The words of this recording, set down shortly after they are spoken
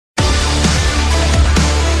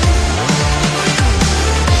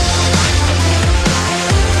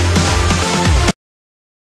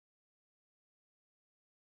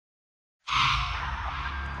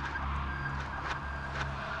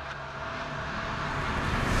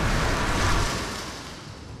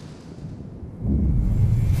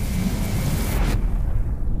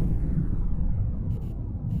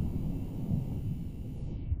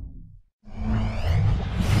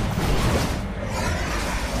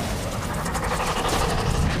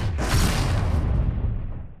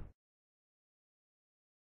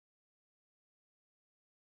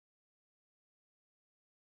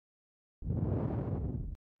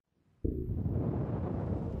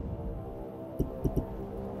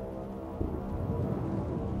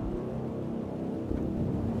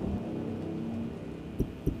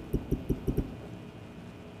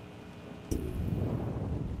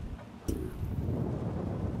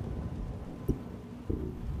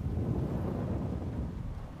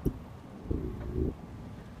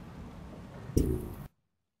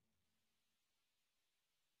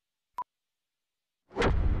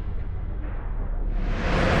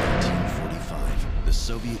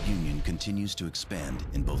Union continues to expand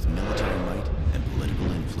in both military might and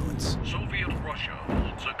political influence. Soviet Russia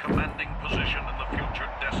holds a commanding position in the future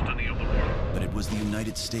destiny of the world. But it was the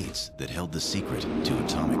United States that held the secret to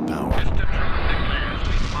atomic power. Mr. Trump declares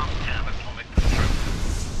we must have atomic control.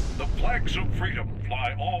 The flags of freedom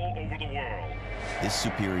fly all over the world. This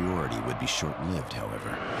superiority would be short-lived, however,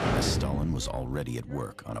 as Stalin was already at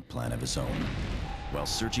work on a plan of his own. While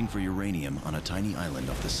searching for uranium on a tiny island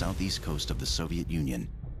off the southeast coast of the Soviet Union,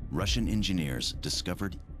 Russian engineers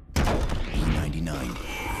discovered E99,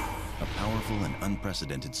 a powerful and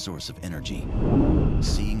unprecedented source of energy.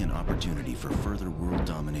 Seeing an opportunity for further world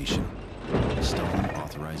domination, Stalin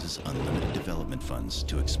authorizes unlimited development funds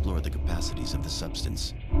to explore the capacities of the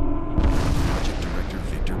substance. Project Director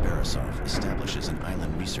Viktor Borisov establishes an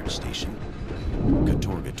island research station,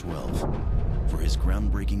 Katorga 12. For his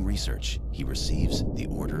groundbreaking research, he receives the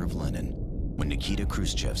Order of Lenin. When Nikita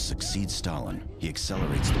Khrushchev succeeds Stalin, he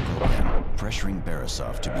accelerates the program, pressuring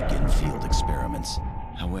Borisov to begin field experiments.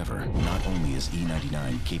 However, not only is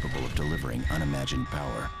E99 capable of delivering unimagined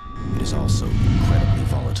power, it is also incredibly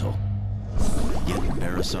volatile. Yet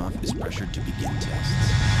Borisov is pressured to begin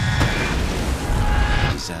tests.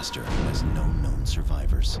 The disaster has no known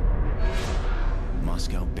survivors.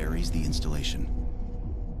 Moscow buries the installation,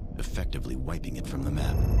 effectively wiping it from the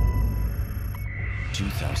map.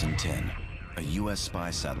 2010. A U.S.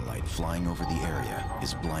 spy satellite flying over the area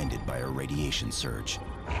is blinded by a radiation surge.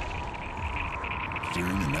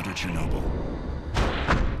 Fearing another Chernobyl,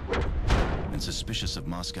 and suspicious of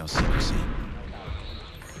Moscow's secrecy,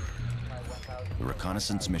 the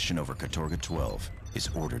reconnaissance mission over Katorga 12 is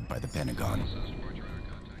ordered by the Pentagon.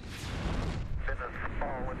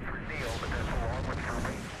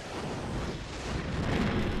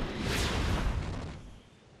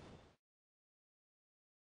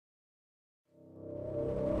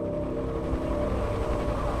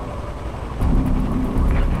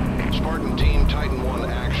 Spartan Team, Titan 1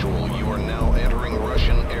 actual. You are now entering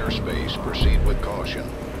Russian airspace. Proceed with caution.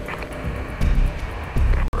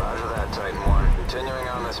 Roger that, Titan 1. Continuing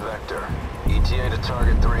on this vector. ETA to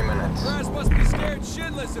target 3 minutes. Brass must be scared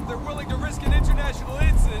shitless if they're willing to risk an international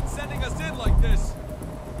incident sending us in like this.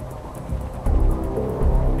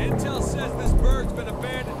 Intel says this bird's been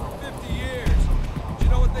abandoned for 50 years. Do you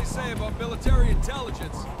know what they say about military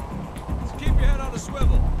intelligence? So keep your head on a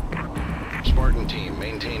swivel. Spartan Team,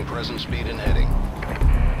 maintain present speed and heading.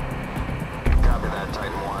 Copy that,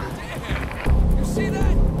 Titan 1. Damn! You see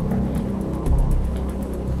that?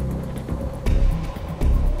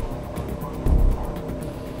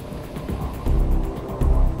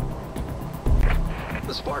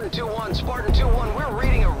 The Spartan 2-1, Spartan 2-1, we're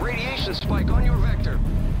reading a radiation spike on your vector.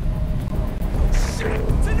 Shit!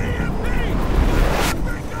 It's an EMP!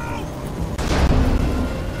 Here we go!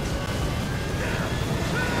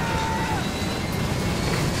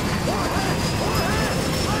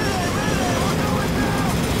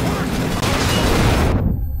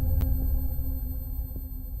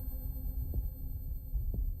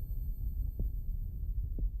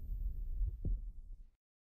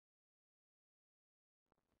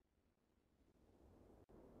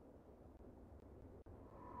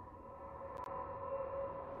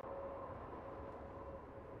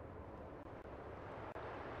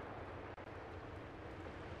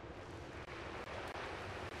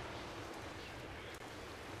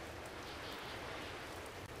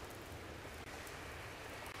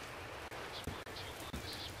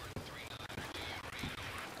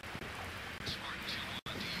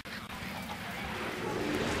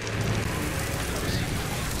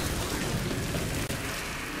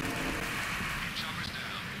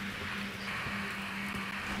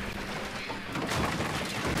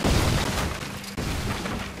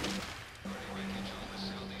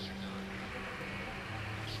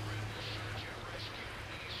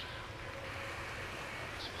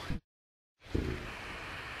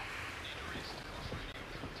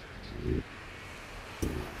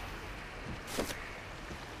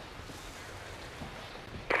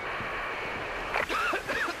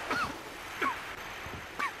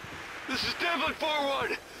 This is Devlin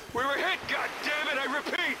 4-1. We were hit, goddammit, I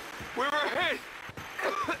repeat. We were hit.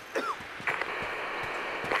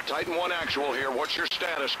 Titan 1 actual here. What's your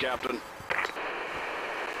status, Captain?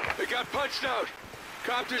 They got punched out.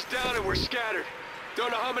 Copters down and we're scattered.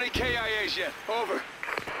 Don't know how many KIAs yet. Over.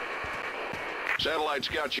 Satellite's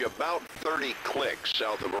got you about 30 clicks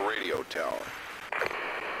south of a radio tower.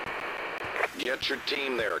 Get your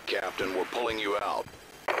team there, Captain. We're pulling you out.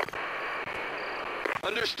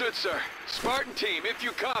 Understood, sir. Spartan Team, if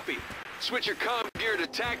you copy, switch your comm gear to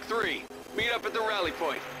TAC 3. Meet up at the rally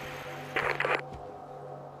point.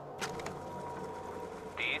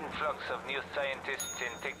 Eden influx of new scientists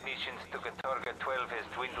and technicians to Katorga 12 has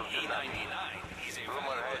dwindled to nothing.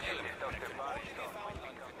 Rumor has it that Dr. Bioshock might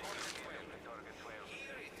become the new leader of Katorga 12.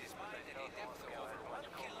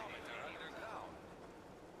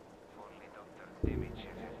 Only Dr.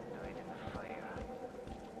 Timothy has died in the fire.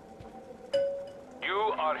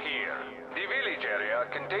 You are here. The village area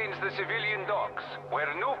contains the civilian docks,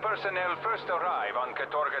 where new personnel first arrive on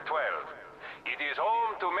Katorga 12. It is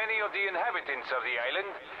home to many of the inhabitants of the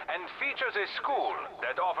island and features a school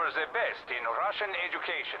that offers the best in Russian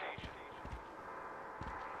education.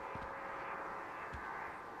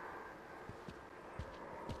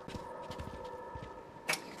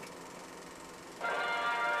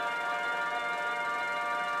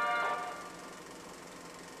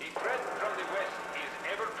 The threat from the west is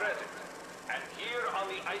ever present, and here on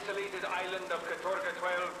the isolated island of Katorga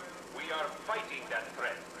 12, we are fighting that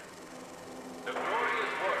threat. The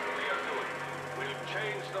glorious work we are doing will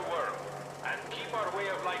change the world and keep our way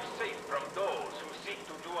of life safe from those who seek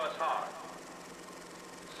to do us harm.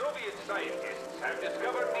 Soviet scientists have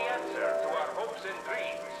discovered the answer to our hopes and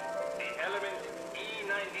dreams, the element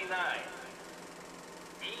E99.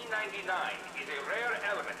 E99 is a rare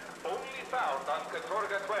element only found on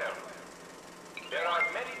Katorga 12. There are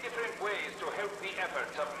many different ways to help the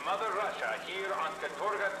efforts of Mother Russia here on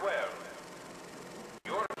Katorga 12.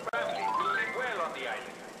 Your family will live well on the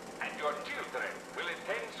island, and your children will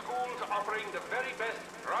attend schools offering the very best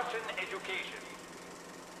Russian education.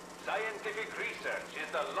 Scientific research is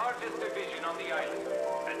the largest division on the island,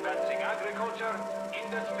 advancing agriculture,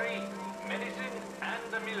 industry, medicine, and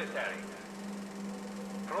the military.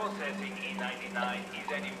 Processing E99 is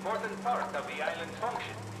an important part of the island's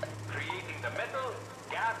function, creating the metal,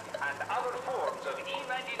 gas, and other forms of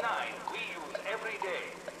E99 we use every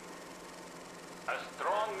day. A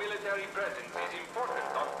strong military presence is important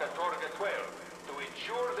on Katorga 12 to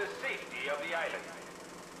ensure the safety of the island.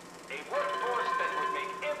 A workforce that would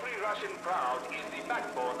make every Russian proud is the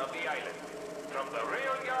backbone of the island. From the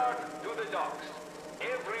rail yard to the docks,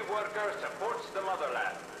 every worker supports the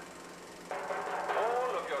motherland.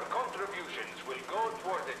 All of your contributions will go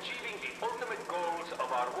toward achieving the ultimate goals of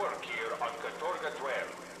our work here on Katorga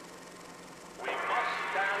 12. We must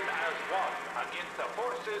stand as one against the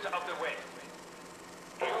forces of the West.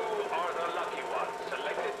 You are the lucky ones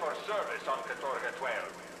selected for service on Katorga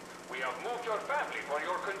 12. We have moved your family for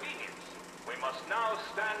your convenience. We must now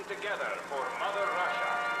stand together for Mother Russia.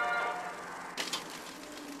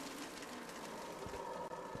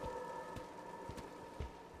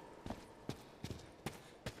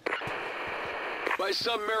 By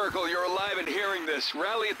some miracle, you're alive and hearing this.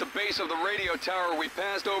 Rally at the base of the radio tower we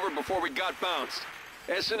passed over before we got bounced.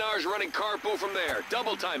 SNR's running carpool from there.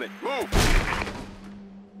 Double time it. Move!